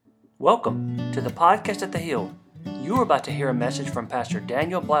Welcome to the Podcast at the Hill. You are about to hear a message from Pastor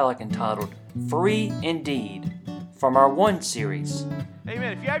Daniel Blalock entitled, Free Indeed, from our One series.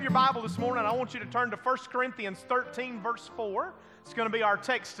 Amen. If you have your Bible this morning, I want you to turn to 1 Corinthians 13, verse 4. It's going to be our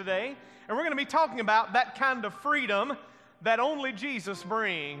text today. And we're going to be talking about that kind of freedom that only Jesus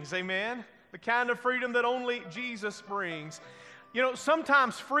brings. Amen. The kind of freedom that only Jesus brings. You know,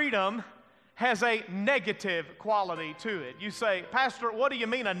 sometimes freedom has a negative quality to it. You say, Pastor, what do you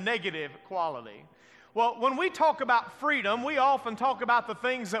mean a negative quality? Well, when we talk about freedom, we often talk about the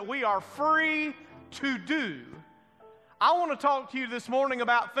things that we are free to do. I want to talk to you this morning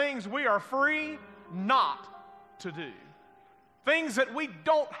about things we are free not to do. Things that we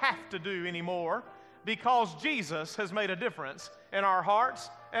don't have to do anymore because Jesus has made a difference in our hearts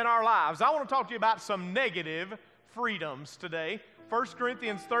and our lives. I want to talk to you about some negative freedoms today. 1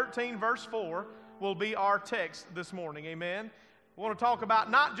 Corinthians 13, verse 4 will be our text this morning. Amen. We want to talk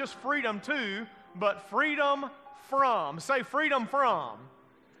about not just freedom to, but freedom from. Say freedom from.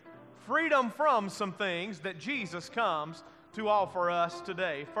 Freedom from some things that Jesus comes to offer us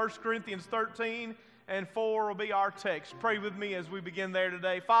today. 1 Corinthians 13 and 4 will be our text. Pray with me as we begin there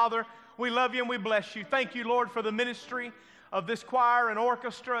today. Father, we love you and we bless you. Thank you, Lord, for the ministry of this choir and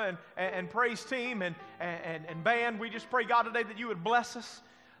orchestra and praise team and band. We just pray, God, today that you would bless us.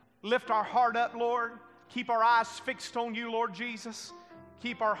 Lift our heart up, Lord. Keep our eyes fixed on you, Lord Jesus.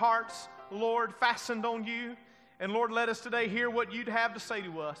 Keep our hearts, Lord, fastened on you. And Lord, let us today hear what you'd have to say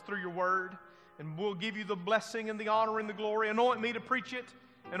to us through your word. And we'll give you the blessing and the honor and the glory. Anoint me to preach it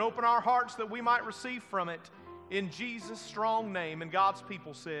and open our hearts that we might receive from it. In Jesus' strong name. And God's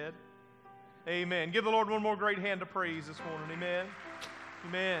people said, amen. Give the Lord one more great hand of praise this morning. Amen.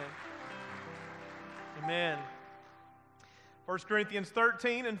 Amen. Amen. 1 Corinthians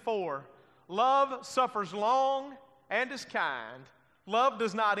 13 and 4. Love suffers long and is kind. Love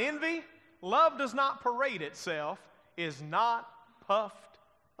does not envy. Love does not parade itself, is not puffed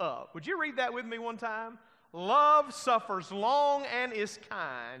up. Would you read that with me one time? Love suffers long and is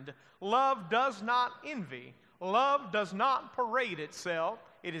kind. Love does not envy. Love does not parade itself.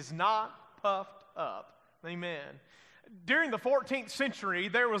 It is not puffed up. Amen. During the 14th century,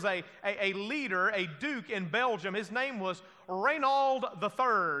 there was a leader, a duke in Belgium. His name was Reynold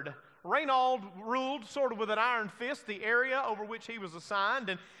III. Reynold ruled sort of with an iron fist the area over which he was assigned,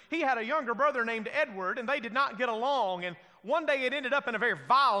 and he had a younger brother named Edward, and they did not get along, and one day it ended up in a very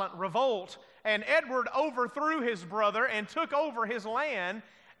violent revolt, and Edward overthrew his brother and took over his land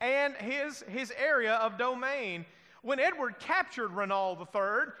and his area of domain. When Edward captured Reynold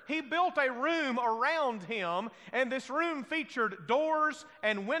III, he built a room around him, and this room featured doors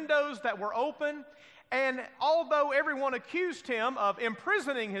and windows that were open. And although everyone accused him of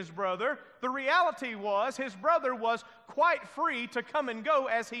imprisoning his brother, the reality was his brother was quite free to come and go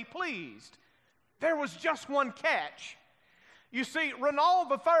as he pleased. There was just one catch. You see,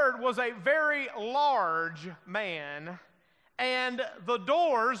 Reynold III was a very large man, and the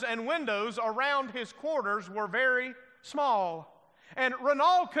doors and windows around his quarters were very small. And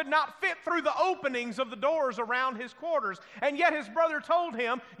Reynold could not fit through the openings of the doors around his quarters. And yet his brother told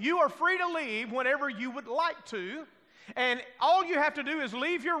him, you are free to leave whenever you would like to. And all you have to do is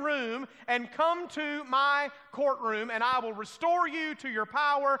leave your room and come to my courtroom, and I will restore you to your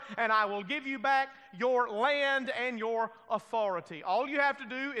power, and I will give you back your land and your authority. All you have to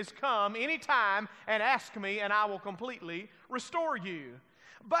do is come anytime and ask me, and I will completely restore you.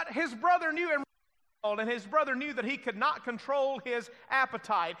 But his brother knew, and his brother knew that he could not control his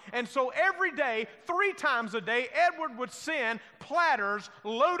appetite. And so every day, 3 times a day, Edward would send platters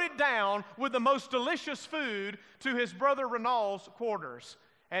loaded down with the most delicious food to his brother Reynold's quarters.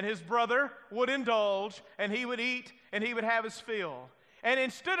 And his brother would indulge, and he would eat, and he would have his fill. And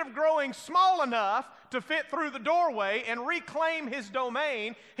instead of growing small enough to fit through the doorway and reclaim his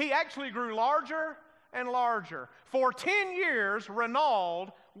domain, he actually grew larger and larger. For 10 years,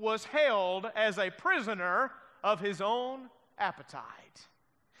 Reynold was held as a prisoner of his own appetite.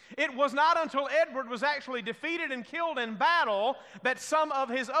 It was not until Edward was actually defeated and killed in battle that some of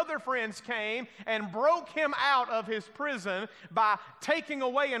his other friends came and broke him out of his prison by taking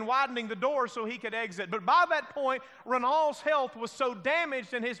away and widening the door so he could exit. But by that point, Reynold's health was so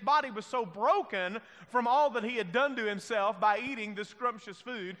damaged and his body was so broken from all that he had done to himself by eating this scrumptious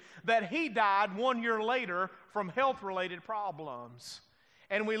food that he died 1 year later from health-related problems.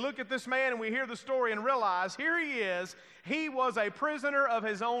 And we look at this man and we hear the story and realize here he is. He was a prisoner of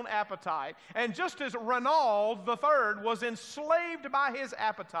his own appetite. And just as Reynold III was enslaved by his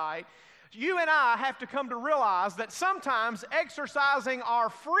appetite, you and I have to come to realize that sometimes exercising our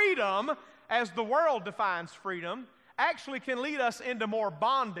freedom, as the world defines freedom, actually can lead us into more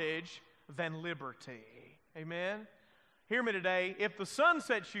bondage than liberty. Amen? Hear me today. If the Son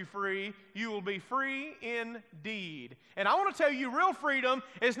sets you free, you will be free indeed. And I want to tell you, real freedom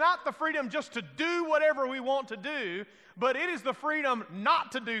is not the freedom just to do whatever we want to do, but it is the freedom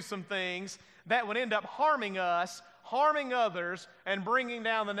not to do some things that would end up harming us, harming others, and bringing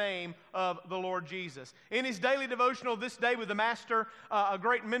down the name of the Lord Jesus. In his daily devotional this day with the Master, a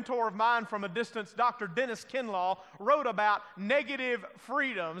great mentor of mine from a distance, Dr. Dennis Kinlaw, wrote about negative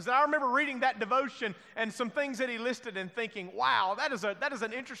freedoms. And I remember reading that devotion and some things that he listed and thinking, wow, that is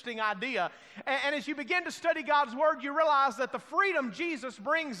an interesting idea. And as you begin to study God's Word, you realize that the freedom Jesus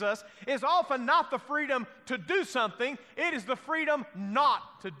brings us is often not the freedom to do something, it is the freedom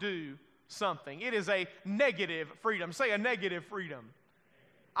not to do something. It is a negative freedom. Say a negative freedom.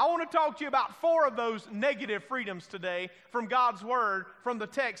 I want to talk to you about 4 of those negative freedoms today from God's Word, from the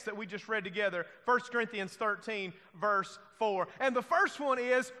text that we just read together, 1 Corinthians 13, verse 4. And the first one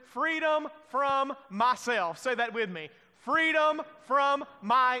is freedom from myself. Say that with me. Freedom from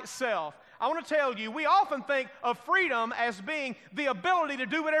myself. I want to tell you, we often think of freedom as being the ability to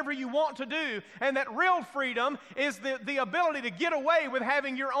do whatever you want to do, and that real freedom is the ability to get away with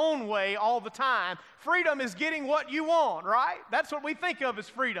having your own way all the time. Freedom is getting what you want, right? That's what we think of as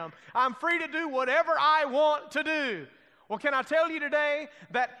freedom. I'm free to do whatever I want to do. Well, can I tell you today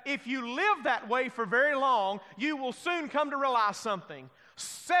that if you live that way for very long, you will soon come to realize something.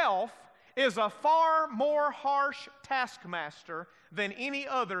 Self is a far more harsh taskmaster than any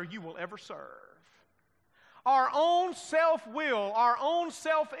other you will ever serve. Our own self-will, our own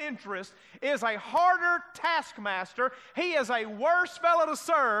self-interest is a harder taskmaster. He is a worse fellow to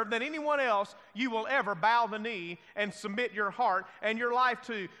serve than anyone else you will ever bow the knee and submit your heart and your life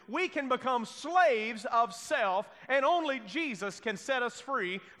to. We can become slaves of self, and only Jesus can set us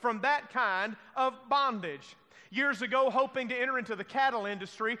free from that kind of bondage. Years ago, hoping to enter into the cattle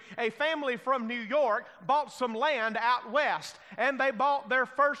industry, a family from New York bought some land out west, and they bought their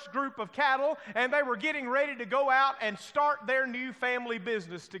first group of cattle, and they were getting ready to go out and start their new family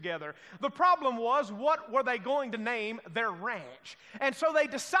business together. The problem was, what were they going to name their ranch? And so they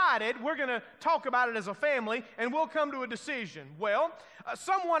decided, we're going to talk about it as a family, and we'll come to a decision. Well,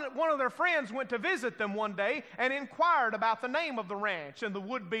 one of their friends went to visit them one day and inquired about the name of the ranch, and the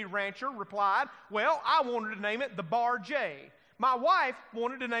would-be rancher replied, well, I wanted to name it the Bar J. My wife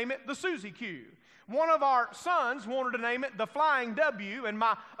wanted to name it the Susie Q. One of our sons wanted to name it the Flying W, and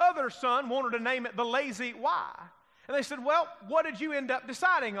my other son wanted to name it the Lazy Y. And they said, well, what did you end up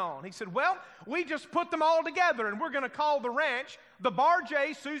deciding on? He said, well, we just put them all together, and we're going to call the ranch the Bar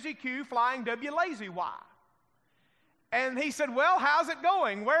J, Susie Q, Flying W, Lazy Y. And he said, well, how's it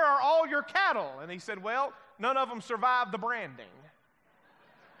going? Where are all your cattle? And he said, well, none of them survived the branding.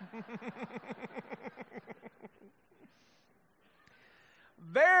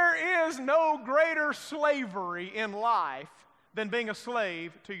 There is no greater slavery in life than being a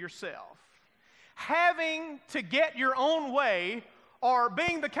slave to yourself. Having to get your own way, or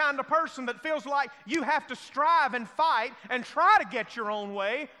being the kind of person that feels like you have to strive and fight and try to get your own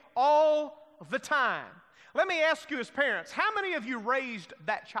way all the time. Let me ask you as parents, how many of you raised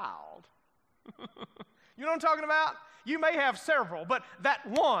that child? You know what I'm talking about? You may have several, but that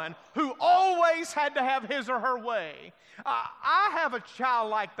one who always had to have his or her way. I have a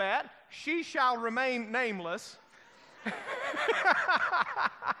child like that. She shall remain nameless.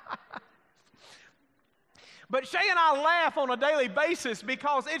 But Shay and I laugh on a daily basis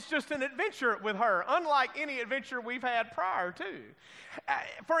because it's just an adventure with her, unlike any adventure we've had prior to.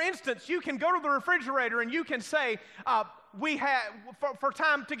 For instance, you can go to the refrigerator and you can say, we have, for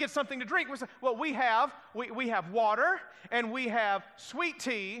time to get something to drink, we say, well, we have water and we have sweet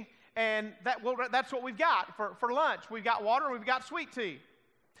tea, and that's what we've got for lunch. We've got water and we've got sweet tea.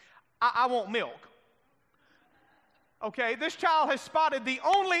 I want milk. Okay, this child has spotted the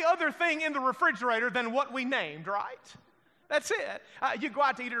only other thing in the refrigerator than what we named, right? That's it. You go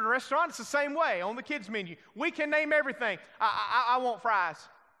out to eat at a restaurant, it's the same way on the kids' menu. We can name everything. I want fries.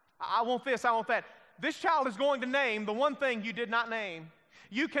 I want this, I want that. This child is going to name the one thing you did not name.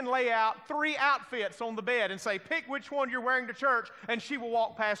 You can lay out 3 outfits on the bed and say, pick which one you're wearing to church, and she will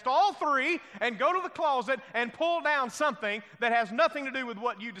walk past all 3 and go to the closet and pull down something that has nothing to do with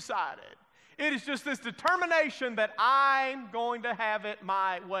what you decided. It is just this determination that I'm going to have it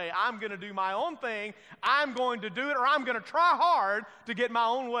my way. I'm going to do my own thing. I'm going to do it, or I'm going to try hard to get my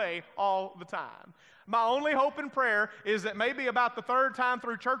own way all the time. My only hope and prayer is that maybe about the third time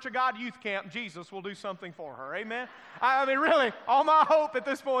through Church of God Youth Camp, Jesus will do something for her. Amen? I mean, really, all my hope at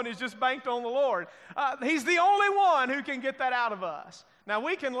this point is just banked on the Lord. He's the only one who can get that out of us. Now,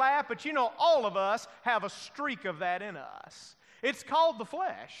 we can laugh, but you know, all of us have a streak of that in us. It's called the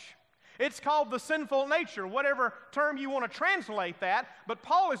flesh. It's called the sinful nature, whatever term you want to translate that. But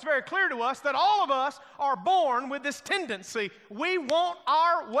Paul is very clear to us that all of us are born with this tendency. We want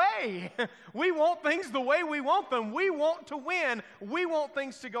our way. We want things the way we want them. We want to win. We want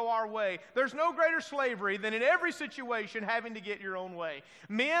things to go our way. There's no greater slavery than in every situation having to get your own way.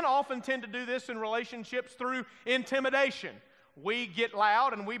 Men often tend to do this in relationships through intimidation. We get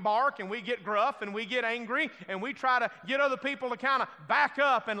loud and we bark and we get gruff and we get angry and we try to get other people to kind of back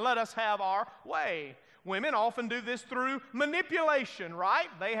up and let us have our way. Women often do this through manipulation, right?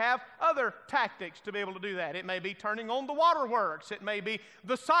 They have other tactics to be able to do that. It may be turning on the waterworks. It may be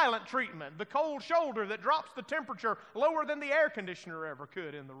the silent treatment, the cold shoulder that drops the temperature lower than the air conditioner ever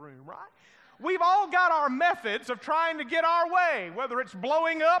could in the room, right? We've all got our methods of trying to get our way, whether it's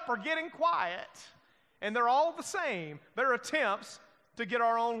blowing up or getting quiet. And they're all the same. They're attempts to get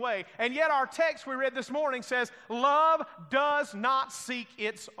our own way. And yet our text we read this morning says, love does not seek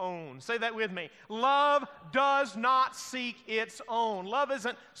its own. Say that with me. Love does not seek its own. Love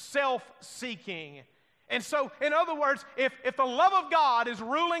isn't self-seeking. And so, in other words, if the love of God is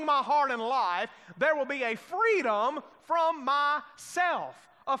ruling my heart and life, there will be a freedom from myself.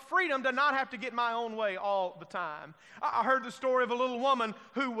 A freedom to not have to get my own way all the time. I heard the story of a little woman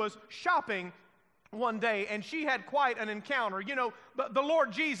who was shopping one day, and she had quite an encounter. You know, the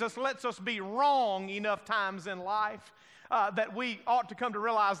Lord Jesus lets us be wrong enough times in life that we ought to come to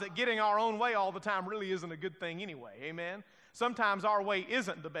realize that getting our own way all the time really isn't a good thing anyway. Amen? Sometimes our way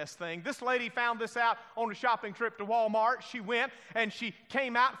isn't the best thing. This lady found this out on a shopping trip to Walmart. She went and she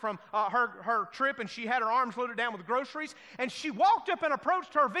came out from her trip and she had her arms loaded down with groceries, and she walked up and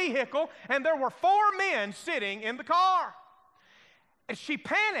approached her vehicle, and there were 4 men sitting in the car. And she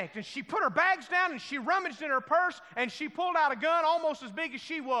panicked, and she put her bags down, and she rummaged in her purse, and she pulled out a gun almost as big as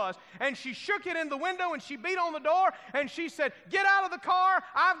she was. And she shook it in the window, and she beat on the door, and she said, "Get out of the car,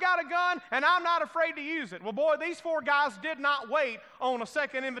 I've got a gun, and I'm not afraid to use it." Well, boy, these 4 guys did not wait on a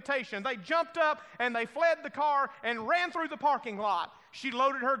second invitation. They jumped up, and they fled the car and ran through the parking lot. She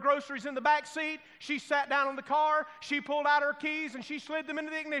loaded her groceries in the back seat. She sat down in the car. She pulled out her keys, and she slid them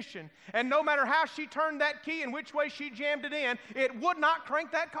into the ignition. And no matter how she turned that key and which way she jammed it in, it would not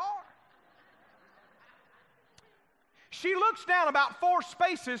crank that car. She looks down about 4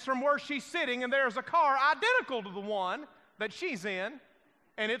 spaces from where she's sitting, and there's a car identical to the one that she's in,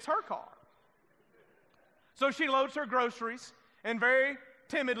 and it's her car. So she loads her groceries and very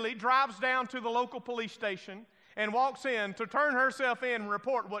timidly drives down to the local police station and walks in to turn herself in and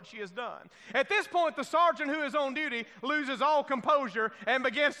report what she has done. At this point, the sergeant who is on duty loses all composure and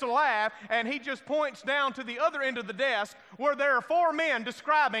begins to laugh, and he just points down to the other end of the desk where there are 4 men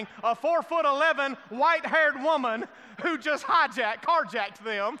describing a 4'11" white-haired woman who just carjacked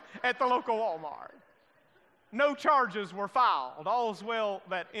them at the local Walmart. No charges were filed. All's well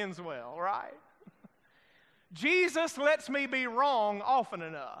that ends well, right? Jesus lets me be wrong often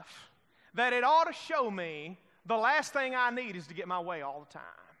enough that it ought to show me the last thing I need is to get my way all the time.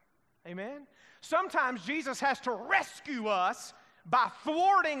 Amen? Sometimes Jesus has to rescue us by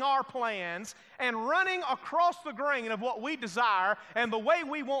thwarting our plans and running across the grain of what we desire and the way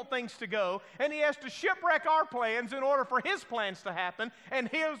we want things to go. And He has to shipwreck our plans in order for His plans to happen. And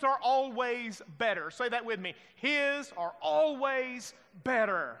His are always better. Say that with me. His are always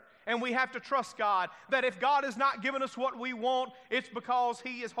better. And we have to trust God that if God has not given us what we want, it's because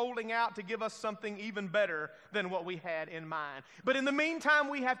He is holding out to give us something even better than what we had in mind. But in the meantime,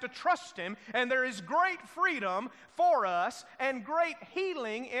 we have to trust Him, and there is great freedom for us and great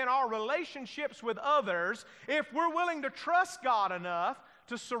healing in our relationships with others if we're willing to trust God enough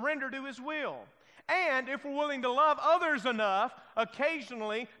to surrender to His will. And if we're willing to love others enough,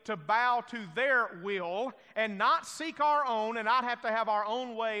 occasionally to bow to their will and not seek our own and not have to have our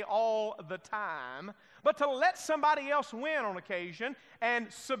own way all the time, but to let somebody else win on occasion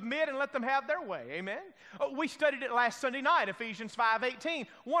and submit and let them have their way. Amen? We studied it last Sunday night, Ephesians 5:18.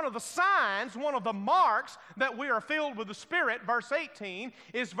 One of the signs, one of the marks that we are filled with the Spirit, verse 18,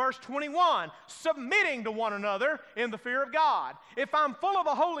 is verse 21, submitting to one another in the fear of God. If I'm full of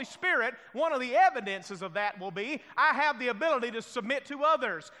the Holy Spirit, one of the evidences of that will be I have the ability to to submit to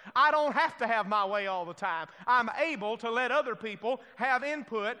others. I don't have to have my way all the time. I'm able to let other people have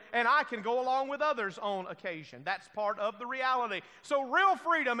input, and I can go along with others on occasion. That's part of the reality. So real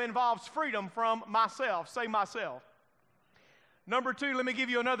freedom involves freedom from myself. Say myself. Number 2, let me give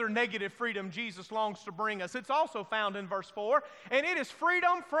you another negative freedom Jesus longs to bring us. It's also found in verse 4, and it is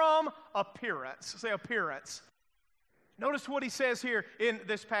freedom from appearance. Say appearance. Notice what he says here in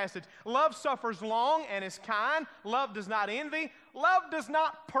this passage. Love suffers long and is kind. Love does not envy. Love does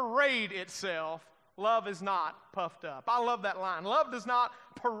not parade itself. Love is not puffed up. I love that line. Love does not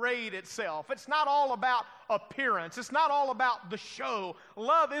parade itself. It's not all about appearance. It's not all about the show.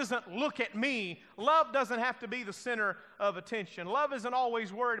 Love isn't look at me. Love doesn't have to be the center of attention. Love isn't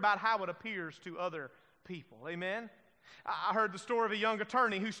always worried about how it appears to other people. Amen? I heard the story of a young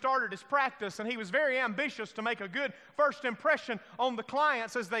attorney who started his practice, and he was very ambitious to make a good first impression on the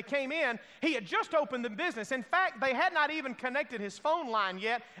clients as they came in. He had just opened the business. In fact, they had not even connected his phone line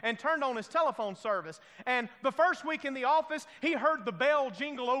yet and turned on his telephone service. And the first week in the office, he heard the bell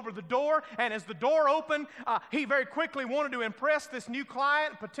jingle over the door, and as the door opened, he very quickly wanted to impress this new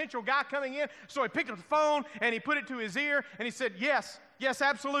client, potential guy coming in. So he picked up the phone, and he put it to his ear, and he said, yes,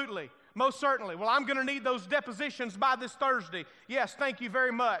 absolutely. Most certainly. Well, I'm going to need those depositions by this Thursday. Yes, thank you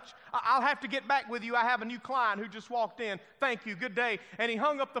very much. I'll have to get back with you. I have a new client who just walked in. Thank you. Good day. And he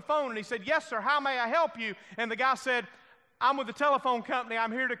hung up the phone and he said, yes, sir, how may I help you? And the guy said, I'm with the telephone company.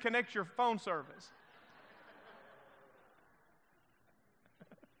 I'm here to connect your phone service.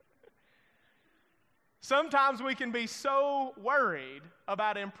 Sometimes we can be so worried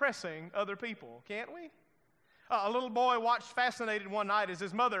about impressing other people, can't we? A little boy watched fascinated one night as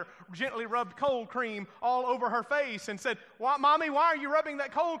his mother gently rubbed cold cream all over her face and said, Mommy, why are you rubbing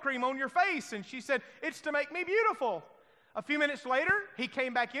that cold cream on your face? And she said, it's to make me beautiful. A few minutes later, he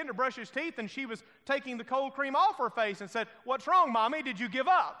came back in to brush his teeth, and she was taking the cold cream off her face and said, what's wrong, Mommy? Did you give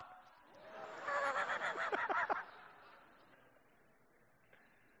up?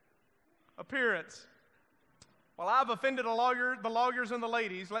 Appearance. Well, I've offended the lawyers and the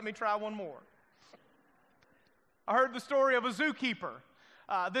ladies. Let me try one more. I heard the story of a zookeeper,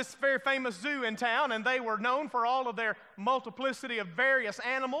 this very famous zoo in town, and they were known for all of their multiplicity of various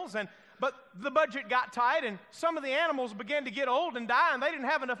animals, but the budget got tight, and some of the animals began to get old and die, and they didn't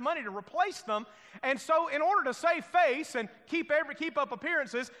have enough money to replace them. And so in order to save face and keep up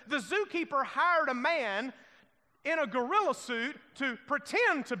appearances, the zookeeper hired a man in a gorilla suit to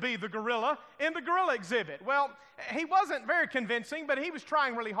pretend to be the gorilla in the gorilla exhibit. Well, he wasn't very convincing, but he was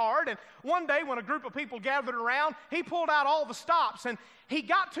trying really hard. And one day when a group of people gathered around, he pulled out all the stops, and he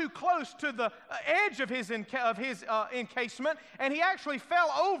got too close to the edge of his encasement, and he actually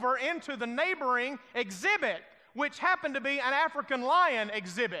fell over into the neighboring exhibit, which happened to be an African lion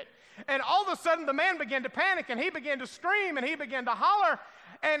exhibit. And all of a sudden, the man began to panic, and he began to scream, and he began to holler,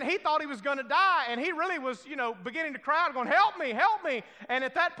 and he thought he was going to die, and he really was, beginning to cry, going, help me, help me. And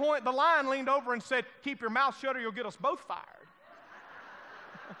at that point, the lion leaned over and said, keep your mouth shut or you'll get us both fired.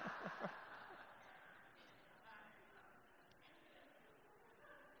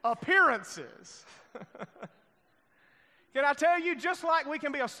 Appearances. Can I tell you, just like we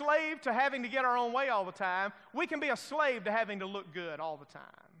can be a slave to having to get our own way all the time, we can be a slave to having to look good all the time.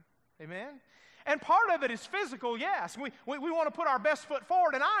 Amen? And part of it is physical, yes. We want to put our best foot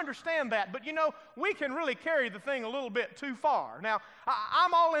forward, and I understand that. But, we can really carry the thing a little bit too far. Now,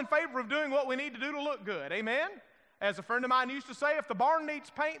 I'm all in favor of doing what we need to do to look good. Amen? As a friend of mine used to say, if the barn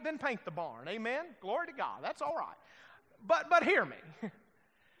needs paint, then paint the barn. Amen? Glory to God. That's all right. But hear me.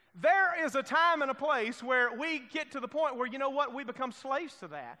 There is a time and a place where we get to the point where, we become slaves to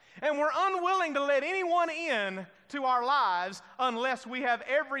that. And we're unwilling to let anyone in to our lives unless we have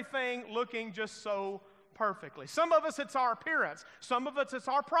everything looking just so perfectly. Some of us, it's our appearance. Some of us, it's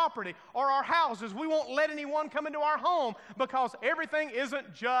our property or our houses. We won't let anyone come into our home because everything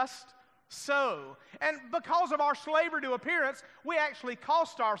isn't just so. And because of our slavery to appearance, we actually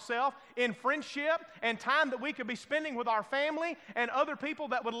cost ourselves in friendship and time that we could be spending with our family and other people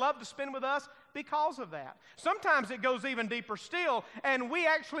that would love to spend with us because of that. Sometimes it goes even deeper still, and we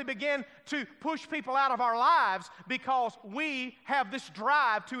actually begin to push people out of our lives because we have this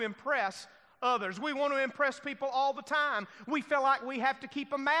drive to impress others. We want to impress people all the time. We feel like we have to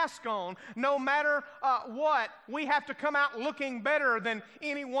keep a mask on. No matter what, we have to come out looking better than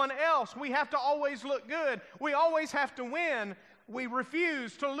anyone else. We have to always look good. We always have to win. We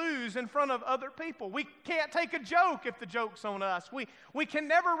refuse to lose in front of other people. We can't take a joke if the joke's on us. We can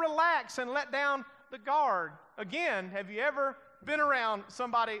never relax and let down the guard. Again, have you ever been around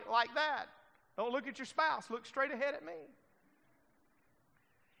somebody like that? Don't look at your spouse. Look straight ahead at me.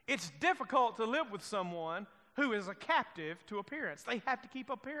 It's difficult to live with someone who is a captive to appearance. They have to keep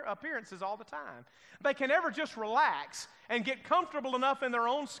appearances all the time. They can never just relax and get comfortable enough in their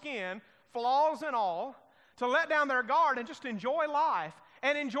own skin, flaws and all, to let down their guard and just enjoy life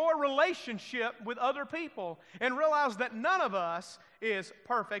and enjoy relationship with other people and realize that none of us is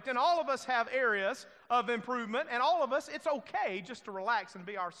perfect and all of us have areas of improvement, and all of us, it's okay just to relax and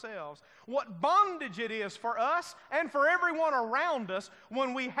be ourselves. What bondage it is for us and for everyone around us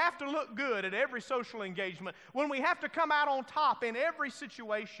when we have to look good at every social engagement, when we have to come out on top in every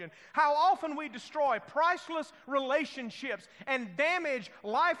situation, how often we destroy priceless relationships and damage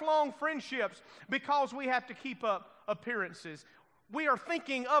lifelong friendships because we have to keep up appearances. We are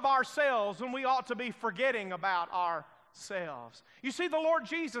thinking of ourselves when we ought to be forgetting about ourselves. You see, the Lord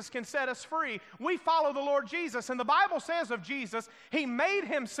Jesus can set us free. We follow the Lord Jesus, and the Bible says of Jesus, He made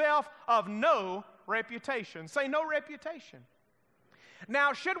Himself of no reputation. Say, no reputation.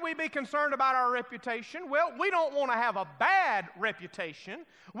 Now, should we be concerned about our reputation? Well, we don't want to have a bad reputation.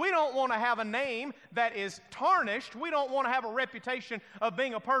 We don't want to have a name that is tarnished. We don't want to have a reputation of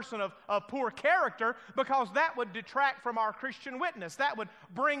being a person of poor character, because that would detract from our Christian witness. That would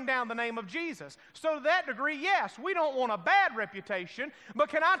bring down the name of Jesus. So to that degree, yes, we don't want a bad reputation, but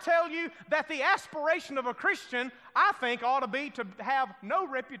can I tell you that the aspiration of a Christian, I think, ought to be to have no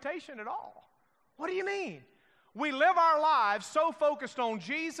reputation at all. What do you mean? We live our lives so focused on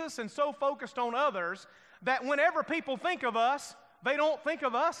Jesus and so focused on others that whenever people think of us, they don't think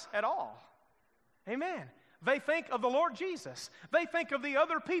of us at all. Amen. They think of the Lord Jesus. They think of the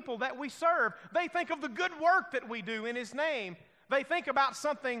other people that we serve. They think of the good work that we do in His name. They think about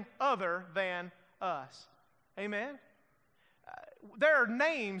something other than us. Amen. There are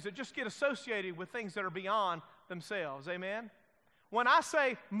names that just get associated with things that are beyond themselves. Amen. When I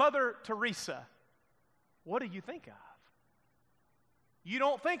say Mother Teresa, what do you think of? You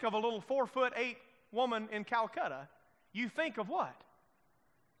don't think of a little 4'8" woman in Calcutta. You think of what?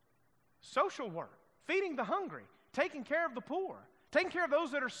 Social work, feeding the hungry, taking care of the poor, taking care of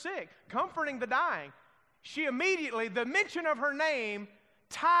those that are sick, comforting the dying. She immediately, the mention of her name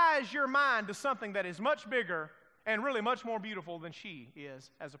ties your mind to something that is much bigger and really much more beautiful than she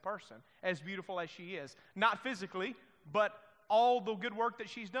is as a person, as beautiful as she is. Not physically, but all the good work that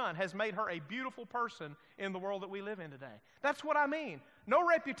she's done has made her a beautiful person in the world that we live in today. That's what I mean. No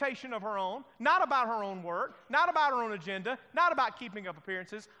reputation of her own, not about her own work, not about her own agenda, not about keeping up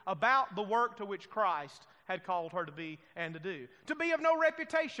appearances, about the work to which Christ had called her to be and to do. To be of no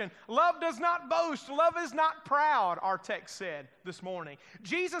reputation. Love does not boast. Love is not proud, our text said this morning.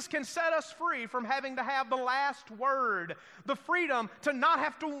 Jesus can set us free from having to have the last word, the freedom to not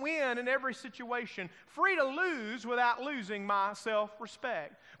have to win in every situation, free to lose without losing my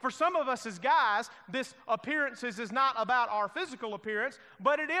self-respect. For some of us as guys, this appearances is not about our physical appearance,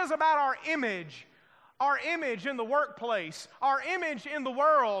 but it is about our image. Our image in the workplace, our image in the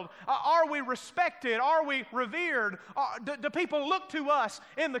world. Are we respected? Are we revered? Do people look to us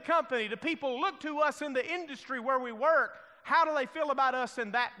in the company? Do people look to us in the industry where we work? How do they feel about us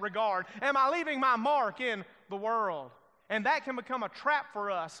in that regard? Am I leaving my mark in the world? And that can become a trap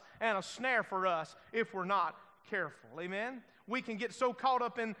for us and a snare for us if we're not careful. Amen? We can get so caught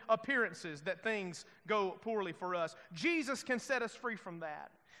up in appearances that things go poorly for us. Jesus can set us free from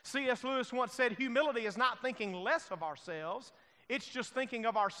that. C.S. Lewis once said, humility is not thinking less of ourselves, it's just thinking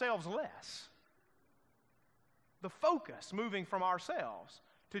of ourselves less. The focus moving from ourselves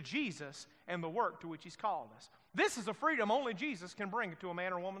to Jesus and the work to which He's called us. This is a freedom only Jesus can bring to a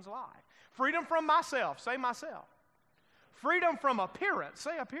man or woman's life. Freedom from myself, say myself. Freedom from appearance,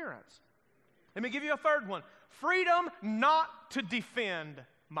 say appearance. Let me give you a third one. Freedom not to defend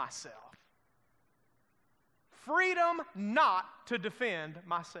myself. Freedom not to defend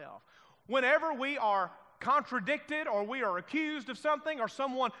myself. Whenever we are contradicted or we are accused of something or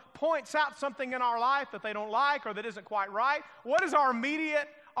someone points out something in our life that they don't like or that isn't quite right, what is our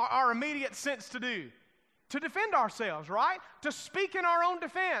immediate sense to do? To defend ourselves, right? To speak in our own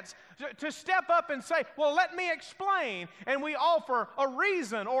defense. To step up and say, well, let me explain. And we offer a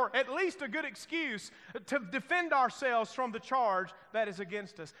reason or at least a good excuse to defend ourselves from the charge that is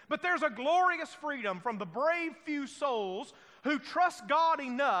against us. But there's a glorious freedom from the brave few souls who trust God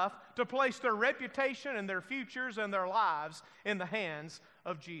enough to place their reputation and their futures and their lives in the hands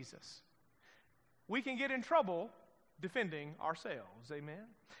of Jesus. We can get in trouble defending ourselves. Amen.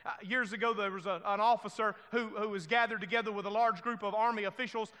 Years ago, there was an officer who was gathered together with a large group of Army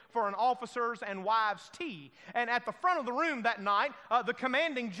officials for an officers' and wives' tea. And at the front of the room that night, the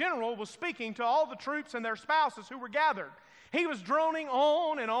commanding general was speaking to all the troops and their spouses who were gathered. He was droning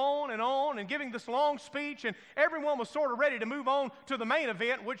on and on and on and giving this long speech, and everyone was sort of ready to move on to the main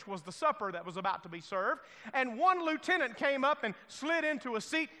event, which was the supper that was about to be served. And one lieutenant came up and slid into a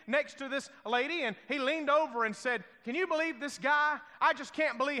seat next to this lady, and he leaned over and said, "Can you believe this guy? I just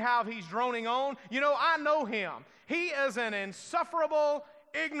can't believe how he's droning on. You know, I know him. He is an insufferable,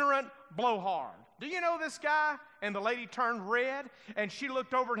 ignorant blowhard. Do you know this guy?" And the lady turned red, and she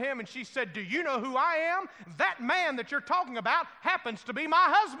looked over at him, and she said, "Do you know who I am? That man that you're talking about happens to be my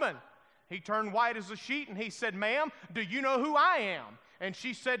husband." He turned white as a sheet, and he said, "Ma'am, do you know who I am?" And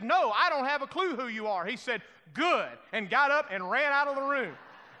she said, "No, I don't have a clue who you are." He said, "Good," and got up and ran out of the room.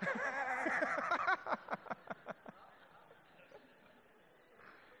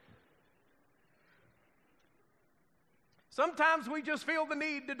 Sometimes we just feel the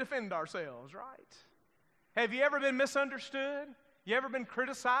need to defend ourselves, right? Have you ever been misunderstood? You ever been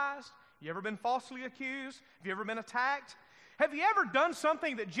criticized? You ever been falsely accused? Have you ever been attacked? Have you ever done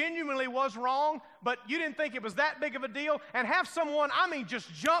something that genuinely was wrong, but you didn't think it was that big of a deal, and have someone,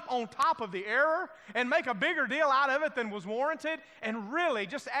 just jump on top of the error and make a bigger deal out of it than was warranted, and really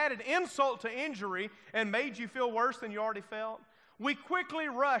just added insult to injury and made you feel worse than you already felt? We quickly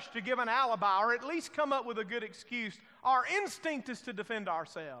rush to give an alibi or at least come up with a good excuse. Our instinct is to defend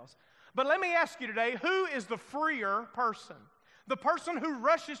ourselves. But let me ask you today, who is the freer person? The person who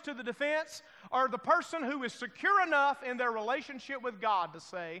rushes to the defense, or the person who is secure enough in their relationship with God to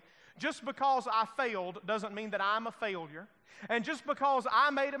say, just because I failed doesn't mean that I'm a failure. And just because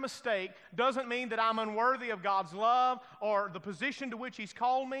I made a mistake doesn't mean that I'm unworthy of God's love or the position to which He's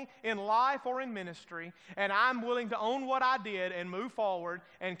called me in life or in ministry, and I'm willing to own what I did and move forward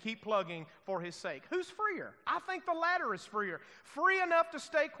and keep plugging for His sake. Who's freer? I think the latter is freer. Free enough to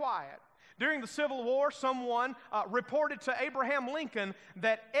stay quiet. During the Civil War, someone reported to Abraham Lincoln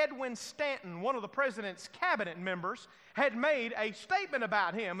that Edwin Stanton, one of the president's cabinet members, had made a statement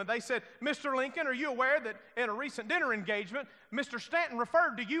about him. And they said, "Mr. Lincoln, are you aware that in a recent dinner engagement, Mr. Stanton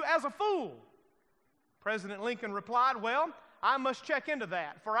referred to you as a fool?" President Lincoln replied, "Well, I must check into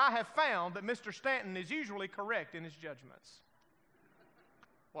that, for I have found that Mr. Stanton is usually correct in his judgments."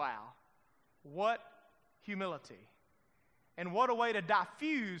 Wow. What humility. And what a way to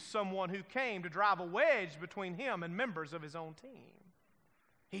diffuse someone who came to drive a wedge between him and members of his own team.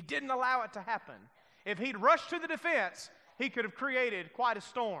 He didn't allow it to happen. If he'd rushed to the defense, he could have created quite a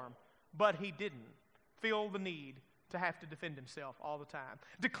storm, but he didn't feel the need to have to defend himself all the time.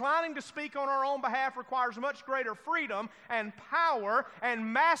 Declining to speak on our own behalf requires much greater freedom and power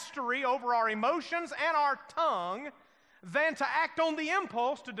and mastery over our emotions and our tongue than to act on the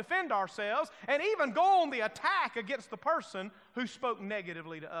impulse to defend ourselves and even go on the attack against the person who spoke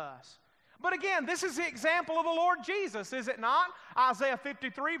negatively to us. But again, this is the example of the Lord Jesus, is it not? Isaiah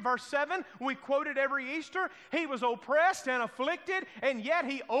 53, verse 7, we quote it every Easter. He was oppressed and afflicted, and yet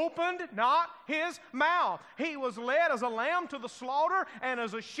He opened not His mouth. He was led as a lamb to the slaughter, and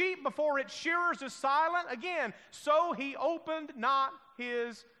as a sheep before its shearers is silent. Again, so He opened not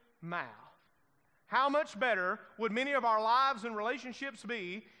His mouth. How much better would many of our lives and relationships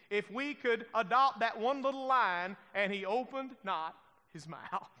be if we could adopt that one little line, and He opened not His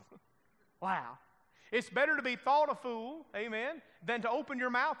mouth? Wow. It's better to be thought a fool, amen, than to open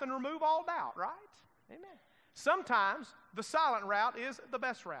your mouth and remove all doubt, right? Amen. Sometimes the silent route is the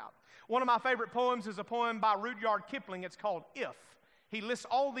best route. One of my favorite poems is a poem by Rudyard Kipling. It's called If. He lists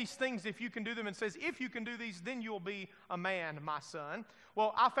all these things if you can do them and says, if you can do these, then you'll be a man, my son.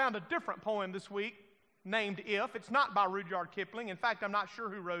 Well, I found a different poem this week named If. It's not by Rudyard Kipling. In fact, I'm not sure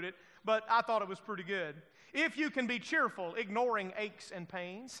who wrote it, but I thought it was pretty good. If you can be cheerful, ignoring aches and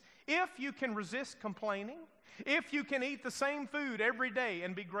pains. If you can resist complaining. If you can eat the same food every day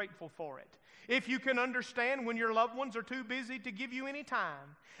and be grateful for it. If you can understand when your loved ones are too busy to give you any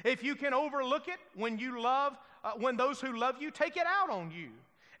time. If you can overlook it when when those who love you take it out on you.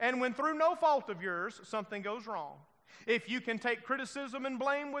 And when through no fault of yours, something goes wrong. If you can take criticism and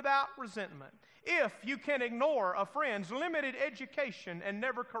blame without resentment. If you can ignore a friend's limited education and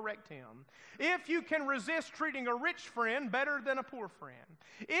never correct him. If you can resist treating a rich friend better than a poor friend.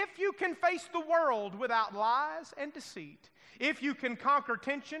 If you can face the world without lies and deceit. If you can conquer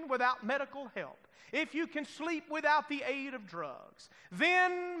tension without medical help. If you can sleep without the aid of drugs.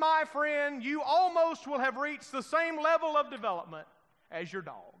 Then, my friend, you almost will have reached the same level of development as your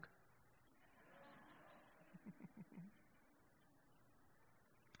dog.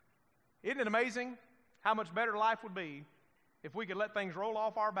 Isn't it amazing how much better life would be if we could let things roll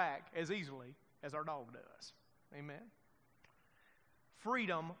off our back as easily as our dog does? Amen.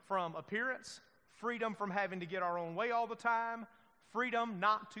 Freedom from appearance, freedom from having to get our own way all the time, freedom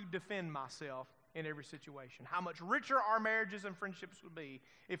not to defend myself in every situation. How much richer our marriages and friendships would be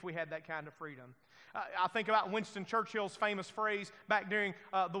if we had that kind of freedom. I think about Winston Churchill's famous phrase back during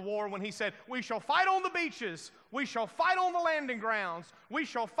the war when he said, "We shall fight on the beaches, we shall fight on the landing grounds, we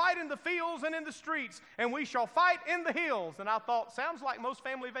shall fight in the fields and in the streets, and we shall fight in the hills." And I thought, sounds like most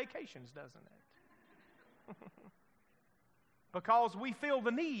family vacations, doesn't it? Because we feel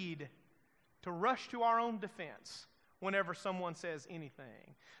the need to rush to our own defense whenever someone says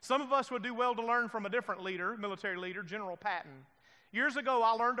anything. Some of us would do well to learn from a different leader, military leader, General Patton. Years ago,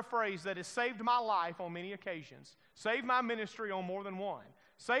 I learned a phrase that has saved my life on many occasions, saved my ministry on more than one,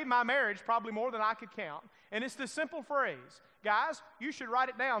 saved my marriage probably more than I could count. And it's this simple phrase. Guys, you should write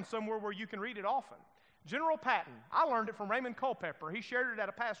it down somewhere where you can read it often. General Patton, I learned it from Raymond Culpepper. He shared it at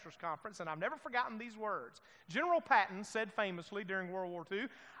a pastor's conference, and I've never forgotten these words. General Patton said famously during World War II,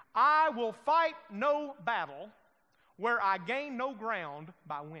 "I will fight no battle where I gain no ground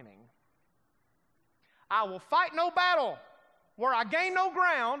by winning." I will fight no battle where I gain no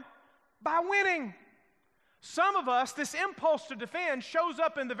ground by winning. Some of us, this impulse to defend shows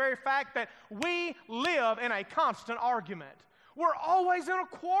up in the very fact that we live in a constant argument. We're always in a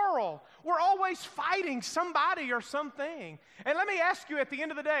quarrel. We're always fighting somebody or something. And let me ask you at the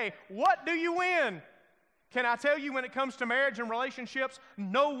end of the day, what do you win? Can I tell you when it comes to marriage and relationships,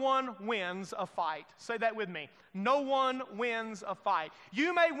 no one wins a fight. Say that with me. No one wins a fight.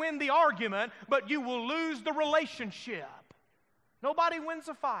 You may win the argument, but you will lose the relationship. Nobody wins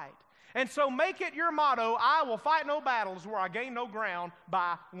a fight. And so make it your motto, "I will fight no battles where I gain no ground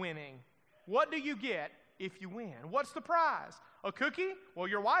by winning." What do you get if you win? What's the prize? A cookie? Well,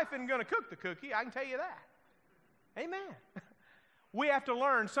 your wife isn't going to cook the cookie, I can tell you that. Amen. We have to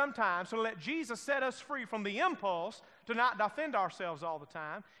learn sometimes to let Jesus set us free from the impulse to not defend ourselves all the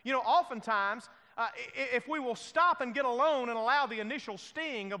time. You know, oftentimes, if we will stop and get alone and allow the initial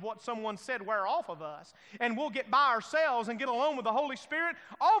sting of what someone said wear off of us, and we'll get by ourselves and get alone with the Holy Spirit,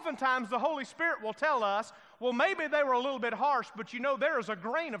 oftentimes the Holy Spirit will tell us, well, maybe they were a little bit harsh, but you know, there is a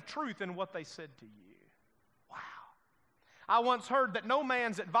grain of truth in what they said to you. Wow. I once heard that no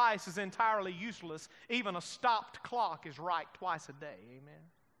man's advice is entirely useless. Even a stopped clock is right twice a day.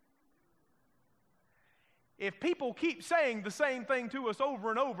 Amen. If people keep saying the same thing to us over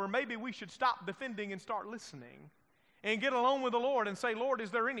and over, maybe we should stop defending and start listening and get alone with the Lord and say, "Lord,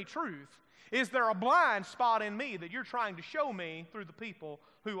 is there any truth? Is there a blind spot in me that you're trying to show me through the people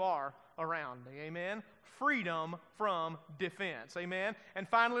who are around me?" Amen. Freedom from defense. Amen. And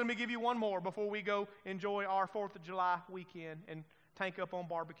finally, let me give you one more before we go enjoy our 4th of July weekend and tank up on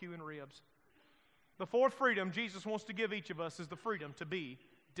barbecue and ribs. The fourth freedom Jesus wants to give each of us is the freedom to be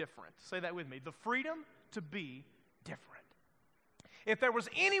different. Say that with me. The freedom to be different. If there was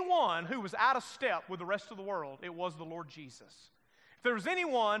anyone who was out of step with the rest of the world, it was the Lord Jesus. If there was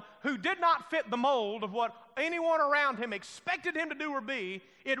anyone who did not fit the mold of what anyone around him expected him to do or be,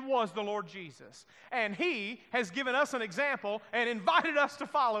 it was the Lord Jesus. And He has given us an example and invited us to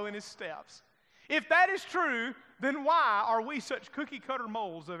follow in His steps. If that is true, then why are we such cookie-cutter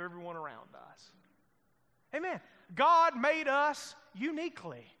molds of everyone around us? Amen. God made us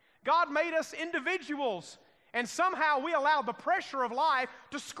uniquely. God made us individuals, and somehow we allow the pressure of life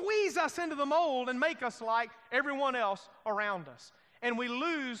to squeeze us into the mold and make us like everyone else around us. And we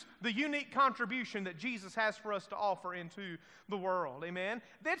lose the unique contribution that Jesus has for us to offer into the world. Amen?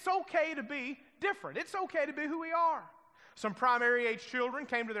 It's okay to be different. It's okay to be who we are. Some primary age children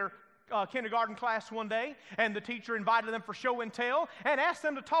came to their kindergarten class one day, and the teacher invited them for show and tell and asked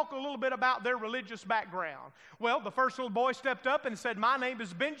them to talk a little bit about their religious background. Well, the first little boy stepped up and said, "My name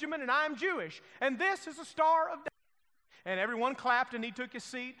is Benjamin and I'm Jewish, and this is a Star of David." And everyone clapped and he took his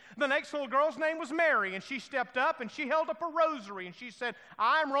seat. The next little girl's name was Mary, and she stepped up and she held up a rosary and she said,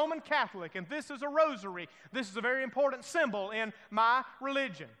 "I'm Roman Catholic and this is a rosary. This is a very important symbol in my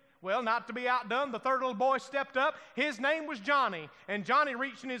religion." Well, not to be outdone, the third little boy stepped up. His name was Johnny. And Johnny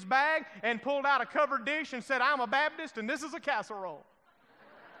reached in his bag and pulled out a covered dish and said, "I'm a Baptist and this is a casserole."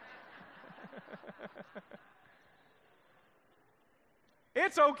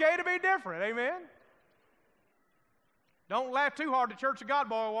 It's okay to be different, amen? Don't laugh too hard. The Church of God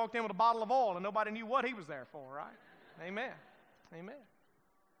boy walked in with a bottle of oil and nobody knew what he was there for, right? Amen. Amen.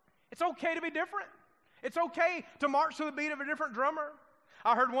 It's okay to be different. It's okay to march to the beat of a different drummer.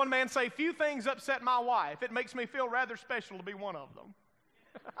 I heard one man say, "Few things upset my wife. It makes me feel rather special to be one of them."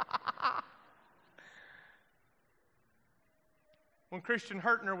 When Christian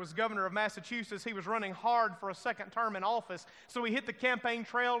Hertner was governor of Massachusetts, he was running hard for a second term in office. So he hit the campaign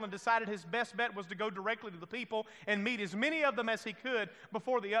trail and decided his best bet was to go directly to the people and meet as many of them as he could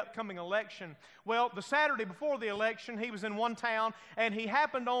before the upcoming election. Well, the Saturday before the election, he was in one town and he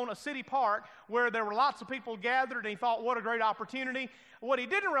happened on a city park where there were lots of people gathered, and he thought, what a great opportunity. What he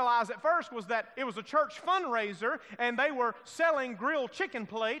didn't realize at first was that it was a church fundraiser, and they were selling grilled chicken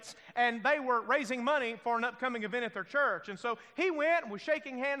plates, and they were raising money for an upcoming event at their church. And so he went and was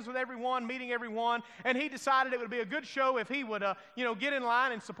shaking hands with everyone, meeting everyone, and he decided it would be a good show if he would get in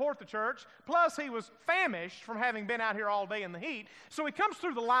line and support the church. Plus, he was famished from having been out here all day in the heat. So he comes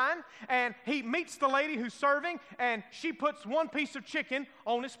through the line, and he meets the lady who's serving, and she puts one piece of chicken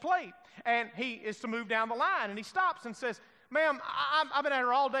on his plate. And he is to move down the line, and he stops and says, ma'am, I've been out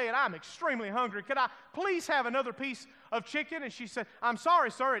here all day, and I'm extremely hungry. Could I please have another piece of chicken? And she said, I'm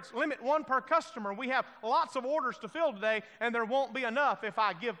sorry, sir, it's limit one per customer. We have lots of orders to fill today, and there won't be enough if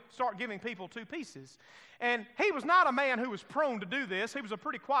I start giving people 2 pieces. And he was not a man who was prone to do this. He was a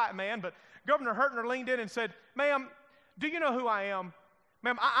pretty quiet man, but Governor Hertner leaned in and said, ma'am, do you know who I am?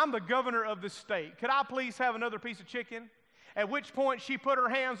 Ma'am, I'm the governor of this state. Could I please have another piece of chicken? At which point she put her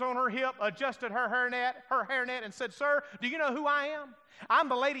hands on her hip, adjusted her hairnet, and said, sir, do you know who I am? I'm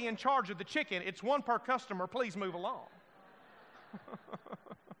the lady in charge of the chicken. It's 1 per customer. Please move along.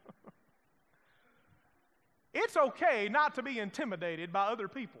 It's okay not to be intimidated by other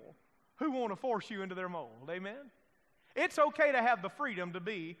people who want to force you into their mold. Amen? It's okay to have the freedom to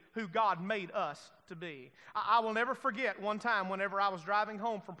be who God made us to be. I will never forget one time whenever I was driving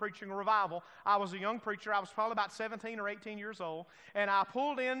home from preaching a revival. I was a young preacher. I was probably about 17 or 18 years old. And I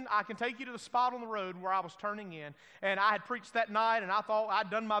pulled in. I can take you to the spot on the road where I was turning in. And I had preached that night, and I thought I'd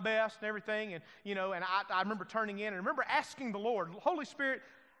done my best and everything. And, I remember turning in and I remember asking the Lord, Holy Spirit,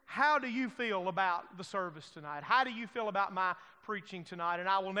 how do you feel about the service tonight? How do you feel about my preaching tonight? And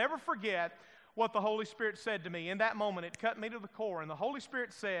I will never forget what the Holy Spirit said to me. In that moment, it cut me to the core. And the Holy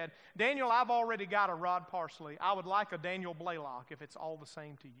Spirit said, Daniel, I've already got a Rod Parsley. I would like a Daniel Blaylock if it's all the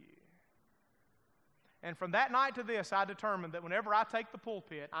same to you. And from that night to this, I determined that whenever I take the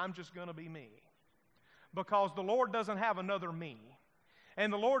pulpit, I'm just going to be me. Because the Lord doesn't have another me.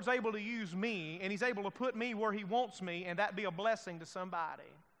 And the Lord's able to use me, and He's able to put me where He wants me, and that be a blessing to somebody.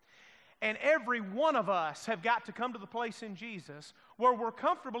 And every one of us have got to come to the place in Jesus where we're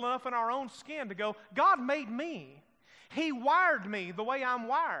comfortable enough in our own skin to go, God made me. He wired me the way I'm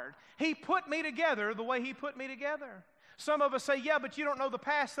wired. He put me together the way He put me together. Some of us say, yeah, but you don't know the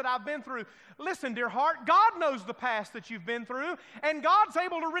past that I've been through. Listen, dear heart, God knows the past that you've been through, and God's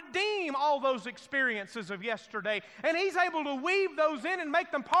able to redeem all those experiences of yesterday, and He's able to weave those in and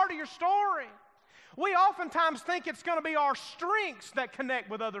make them part of your story. We oftentimes think it's going to be our strengths that connect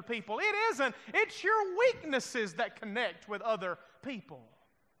with other people. It isn't. It's your weaknesses that connect with other people.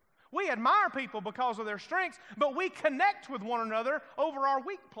 We admire people because of their strengths, but we connect with one another over our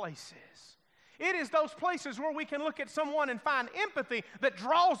weak places. It is those places where we can look at someone and find empathy that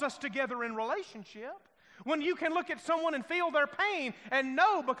draws us together in relationship. When you can look at someone and feel their pain and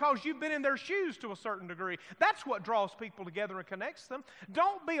know because you've been in their shoes to a certain degree. That's what draws people together and connects them.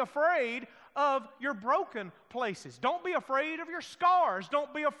 Don't be afraid of your broken places. Don't be afraid of your scars.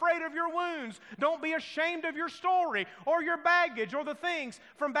 Don't be afraid of your wounds. Don't be ashamed of your story or your baggage or the things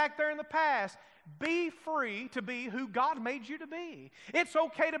from back there in the past. Be free to be who God made you to be. It's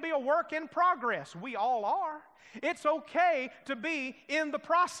okay to be a work in progress. We all are. It's okay to be in the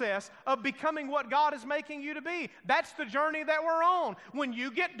process of becoming what God is making you to be. That's the journey that we're on. When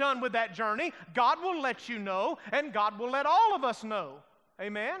you get done with that journey, God will let you know, and God will let all of us know.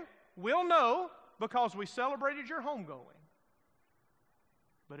 Amen? We'll know because we celebrated your homegoing.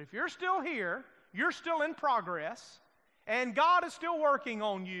 But if you're still here, you're still in progress, and God is still working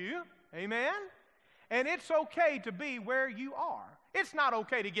on you. Amen? And it's okay to be where you are. It's not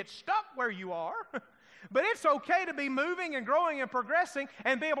okay to get stuck where you are. But it's okay to be moving and growing and progressing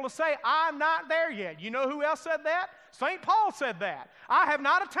and be able to say, I'm not there yet. You know who else said that? St. Paul said that. I have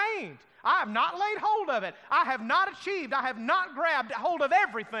not attained. I have not laid hold of it. I have not achieved. I have not grabbed hold of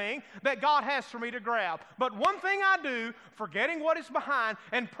everything that God has for me to grab. But one thing I do, forgetting what is behind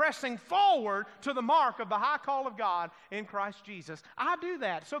and pressing forward to the mark of the high call of God in Christ Jesus. I do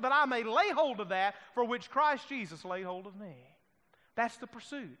that so that I may lay hold of that for which Christ Jesus laid hold of me. That's the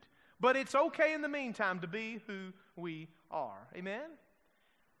pursuit. But it's okay in the meantime to be who we are. Amen?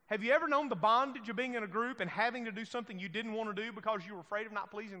 Have you ever known the bondage of being in a group and having to do something you didn't want to do because you were afraid of not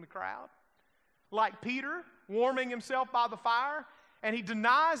pleasing the crowd? Like Peter, warming himself by the fire, and he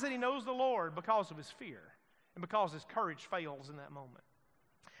denies that he knows the Lord because of his fear and because his courage fails in that moment.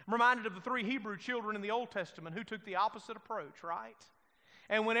 I'm reminded of the 3 Hebrew children in the Old Testament who took the opposite approach, right?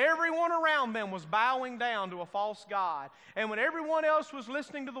 And when everyone around them was bowing down to a false god, and when everyone else was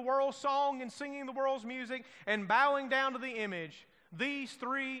listening to the world's song and singing the world's music and bowing down to the image, these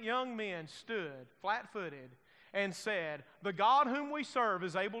 3 young men stood flat-footed and said, the God whom we serve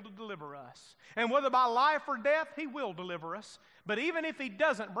is able to deliver us. And whether by life or death, He will deliver us. But even if He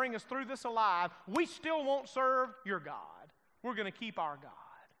doesn't bring us through this alive, we still won't serve your God. We're going to keep our God.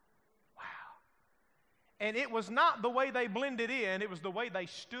 Wow. And it was not the way they blended in, it was the way they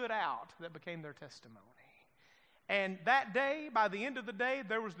stood out that became their testimony. And that day, by the end of the day,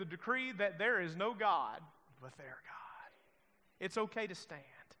 there was the decree that there is no God but their God. It's okay to stand.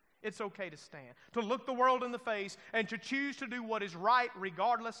 It's okay to stand, to look the world in the face and to choose to do what is right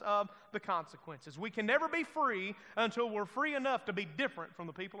regardless of the consequences. We can never be free until we're free enough to be different from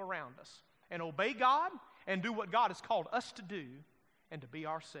the people around us and obey God and do what God has called us to do and to be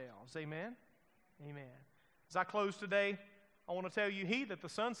ourselves. Amen? Amen. As I close today, I want to tell you, he that the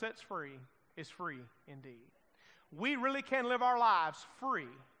Son sets free is free indeed. We really can live our lives free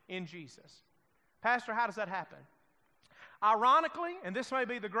in Jesus. Pastor, how does that happen? Ironically, and this may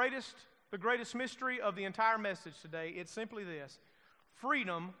be the greatest mystery of the entire message today, it's simply this.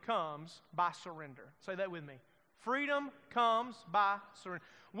 Freedom comes by surrender. Say that with me. Freedom comes by surrender.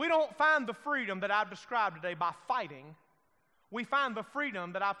 We don't find the freedom that I've described today by fighting. We find the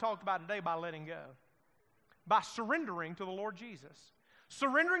freedom that I've talked about today by letting go. By surrendering to the Lord Jesus.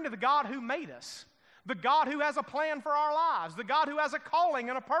 Surrendering to the God who made us. The God who has a plan for our lives. The God who has a calling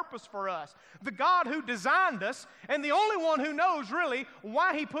and a purpose for us. The God who designed us and the only one who knows really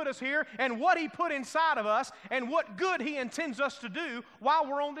why He put us here and what He put inside of us and what good He intends us to do while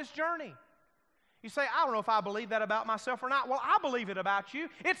we're on this journey. You say, I don't know if I believe that about myself or not. Well, I believe it about you.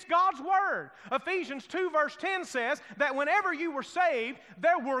 It's God's Word. Ephesians 2 verse 10 says that whenever you were saved,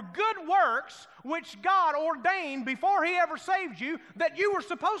 there were good works which God ordained before He ever saved you that you were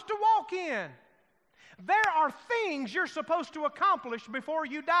supposed to walk in. There are things you're supposed to accomplish before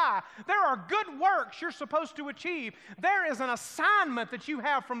you die. There are good works you're supposed to achieve. There is an assignment that you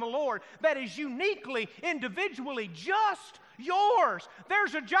have from the Lord that is uniquely, individually, just yours.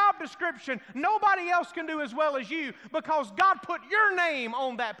 There's a job description nobody else can do as well as you because God put your name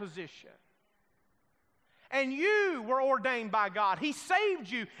on that position. And you were ordained by God. He saved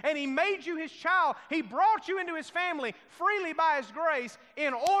you and He made you His child. He brought you into His family freely by His grace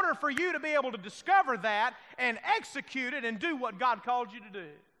in order for you to be able to discover that and execute it and do what God called you to do.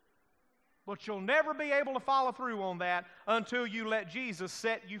 But you'll never be able to follow through on that until you let Jesus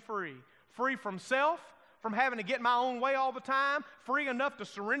set you free. Free from self, from having to get my own way all the time, free enough to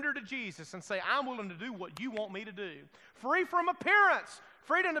surrender to Jesus and say, I'm willing to do what you want me to do. Free from appearance,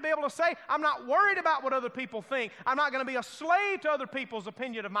 freedom to be able to say, I'm not worried about what other people think. I'm not going to be a slave to other people's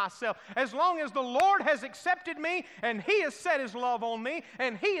opinion of myself. As long as the Lord has accepted me and He has set His love on me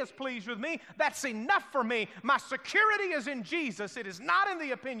and He is pleased with me, that's enough for me. My security is in Jesus. It is not in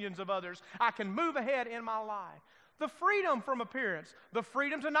the opinions of others. I can move ahead in my life. The freedom from appearance, the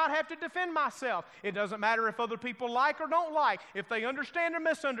freedom to not have to defend myself. It doesn't matter if other people like or don't like, if they understand or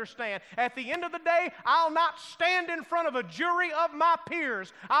misunderstand. At the end of the day, I'll not stand in front of a jury of my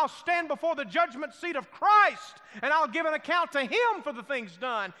peers. I'll stand before the judgment seat of Christ, and I'll give an account to Him for the things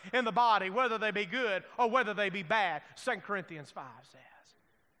done in the body, whether they be good or whether they be bad. 2 Corinthians 5 says.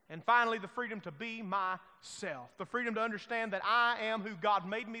 And finally, the freedom to be myself. The freedom to understand that I am who God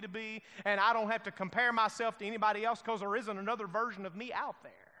made me to be, and I don't have to compare myself to anybody else because there isn't another version of me out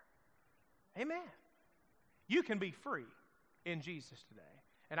there. Amen. You can be free in Jesus today.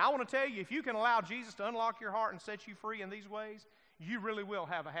 And I want to tell you, if you can allow Jesus to unlock your heart and set you free in these ways, you really will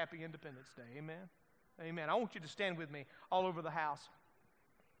have a happy Independence Day. Amen. Amen. I want you to stand with me all over the house.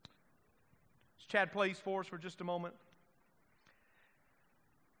 As Chad plays for us for just a moment.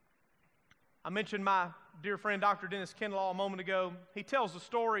 I mentioned my dear friend Dr. Dennis Kinlaw a moment ago. He tells the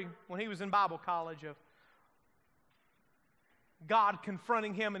story when he was in Bible college of God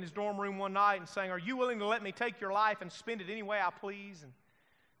confronting him in his dorm room one night and saying, are you willing to let me take your life and spend it any way I please? And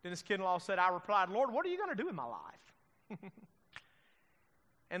Dennis Kinlaw said, I replied, Lord, what are you going to do in my life?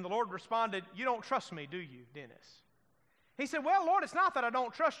 And the Lord responded, you don't trust me, do you, Dennis? He said, well, Lord, it's not that I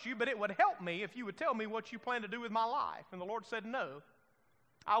don't trust you, but it would help me if you would tell me what you plan to do with my life. And the Lord said, no,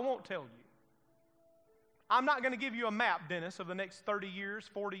 I won't tell you. I'm not going to give you a map, Dennis, of the next 30 years,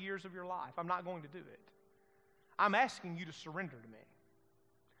 40 years of your life. I'm not going to do it. I'm asking you to surrender to me.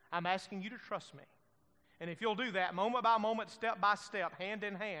 I'm asking you to trust me. And if you'll do that, moment by moment, step by step, hand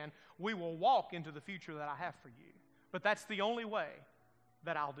in hand, we will walk into the future that I have for you. But that's the only way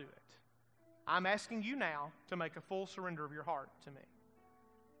that I'll do it. I'm asking you now to make a full surrender of your heart to me.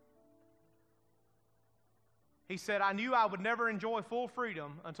 He said, I knew I would never enjoy full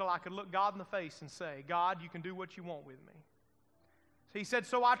freedom until I could look God in the face and say, God, you can do what you want with me. So he said,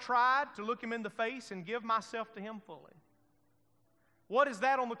 so I tried to look Him in the face and give myself to Him fully. What is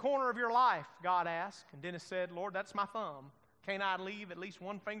that on the corner of your life? God asked. And Dennis said, Lord, that's my thumb. Can't I leave at least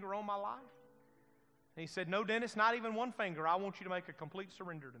one finger on my life? And he said, no, Dennis, not even one finger. I want you to make a complete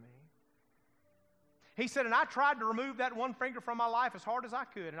surrender to me. He said, and I tried to remove that one finger from my life as hard as I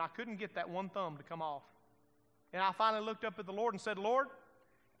could, and I couldn't get that one thumb to come off. And I finally looked up at the Lord and said, Lord,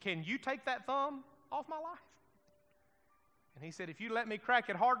 can you take that thumb off my life? And he said, if you let me crack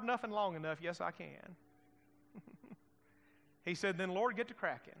it hard enough and long enough, yes, I can. He said, then Lord, get to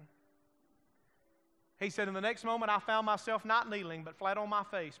cracking. He said, in the next moment, I found myself not kneeling, but flat on my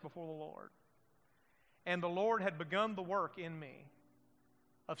face before the Lord. And the Lord had begun the work in me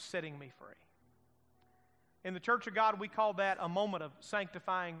of setting me free. In the Church of God, we call that a moment of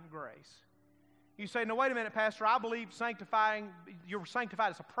sanctifying grace. You say, no, wait a minute, Pastor, I believe you're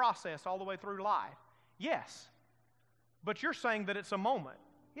sanctified as a process all the way through life. Yes. But you're saying that it's a moment.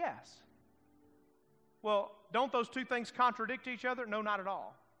 Yes. Well, don't those two things contradict each other? No, not at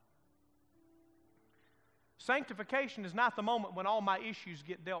all. Sanctification is not the moment when all my issues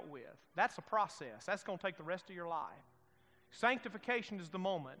get dealt with. That's a process. That's going to take the rest of your life. Sanctification is the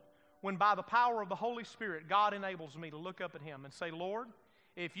moment when by the power of the Holy Spirit, God enables me to look up at Him and say, Lord,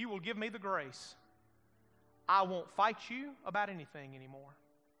 if you will give me the grace, I won't fight you about anything anymore.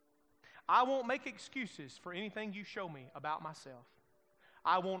 I won't make excuses for anything you show me about myself.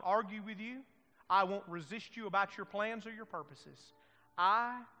 I won't argue with you. I won't resist you about your plans or your purposes.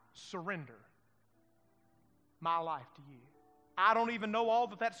 I surrender my life to you. I don't even know all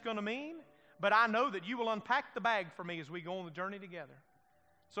that that's going to mean, but I know that you will unpack the bag for me as we go on the journey together.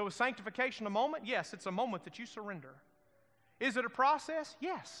 So is sanctification a moment? Yes, it's a moment that you surrender. Is it a process?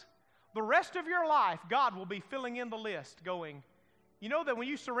 Yes. The rest of your life, God will be filling in the list going, you know that when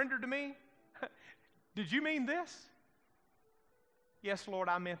you surrendered to me, did you mean this? Yes, Lord,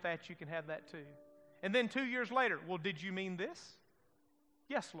 I meant that. You can have that too. And then 2 years later, well, did you mean this?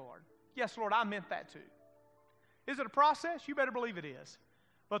 Yes, Lord. Yes, Lord, I meant that too. Is it a process? You better believe it is.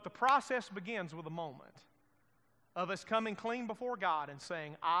 But the process begins with a moment of us coming clean before God and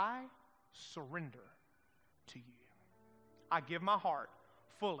saying, I surrender to you. I give my heart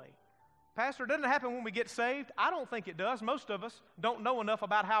fully. Pastor, doesn't it happen when we get saved? I don't think it does. Most of us don't know enough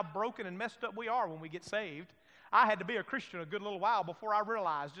about how broken and messed up we are when we get saved. I had to be a Christian a good little while before I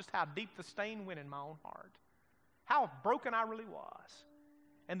realized just how deep the stain went in my own heart. How broken I really was.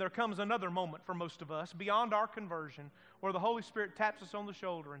 And there comes another moment for most of us, beyond our conversion, where the Holy Spirit taps us on the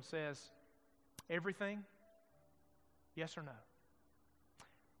shoulder and says, everything? Yes or no?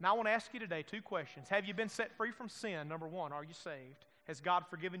 Now I want to ask you today 2 questions. Have you been set free from sin? Number 1, are you saved? Has God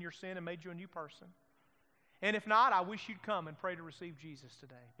forgiven your sin and made you a new person? And if not, I wish you'd come and pray to receive Jesus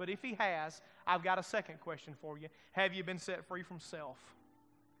today. But if He has, I've got a second question for you. Have you been set free from self?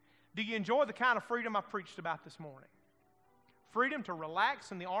 Do you enjoy the kind of freedom I preached about this morning? Freedom to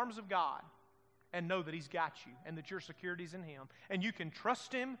relax in the arms of God and know that He's got you and that your security is in Him. And you can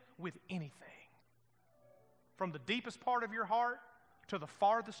trust Him with anything. From the deepest part of your heart to the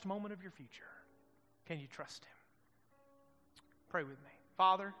farthest moment of your future. Can you trust Him? Pray with me.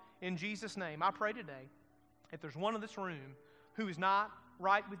 Father, in Jesus' name, I pray today, if there's one in this room who is not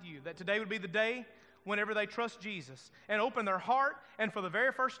right with you, that today would be the day whenever they trust Jesus and open their heart and for the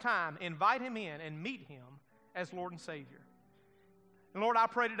very first time invite Him in and meet Him as Lord and Savior. And Lord, I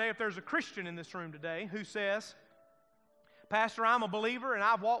pray today if there's a Christian in this room today who says, Pastor, I'm a believer and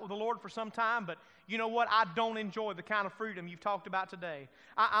I've walked with the Lord for some time, but you know what? I don't enjoy the kind of freedom you've talked about today.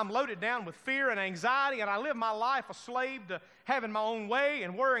 I'm loaded down with fear and anxiety, and I live my life a slave to having my own way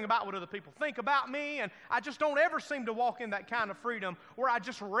and worrying about what other people think about me, and I just don't ever seem to walk in that kind of freedom where I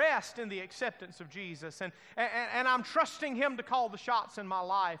just rest in the acceptance of Jesus, and I'm trusting Him to call the shots in my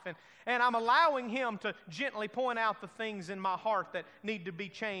life, and I'm allowing Him to gently point out the things in my heart that need to be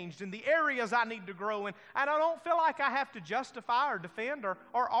changed and the areas I need to grow in, and I don't feel like I have to justify or defend or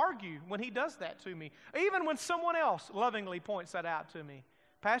argue when He does that to me. Even when someone else lovingly points that out to me.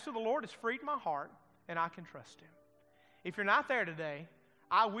 Pastor, the Lord has freed my heart, and I can trust Him. If you're not there today,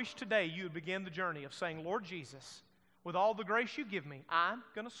 I wish today you would begin the journey of saying, Lord Jesus, with all the grace you give me, I'm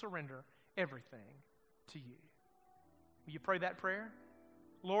going to surrender everything to you. Will you pray that prayer?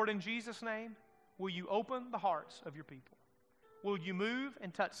 Lord, in Jesus' name, will you open the hearts of your people? Will you move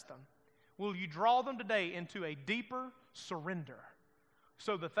and touch them? Will you draw them today into a deeper surrender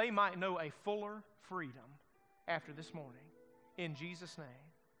so that they might know a fuller freedom after this morning? In Jesus' name,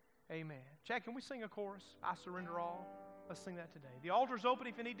 amen. Chad, can we sing a chorus? I surrender all. Let's sing that today. The altar's open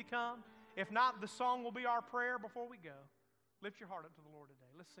if you need to come. If not, the song will be our prayer before we go. Lift your heart up to the Lord today.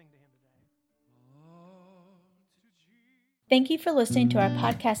 Let's sing to Him today. Thank you for listening to our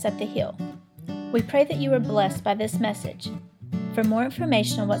podcast, Up the Hill. We pray that you were blessed by this message. For more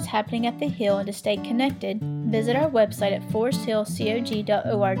information on what's happening at The Hill and to stay connected, visit our website at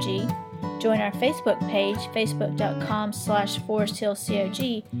foresthillcog.org, join our Facebook page,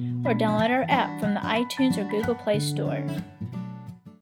 facebook.com/foresthillcog, or download our app from the iTunes or Google Play Store.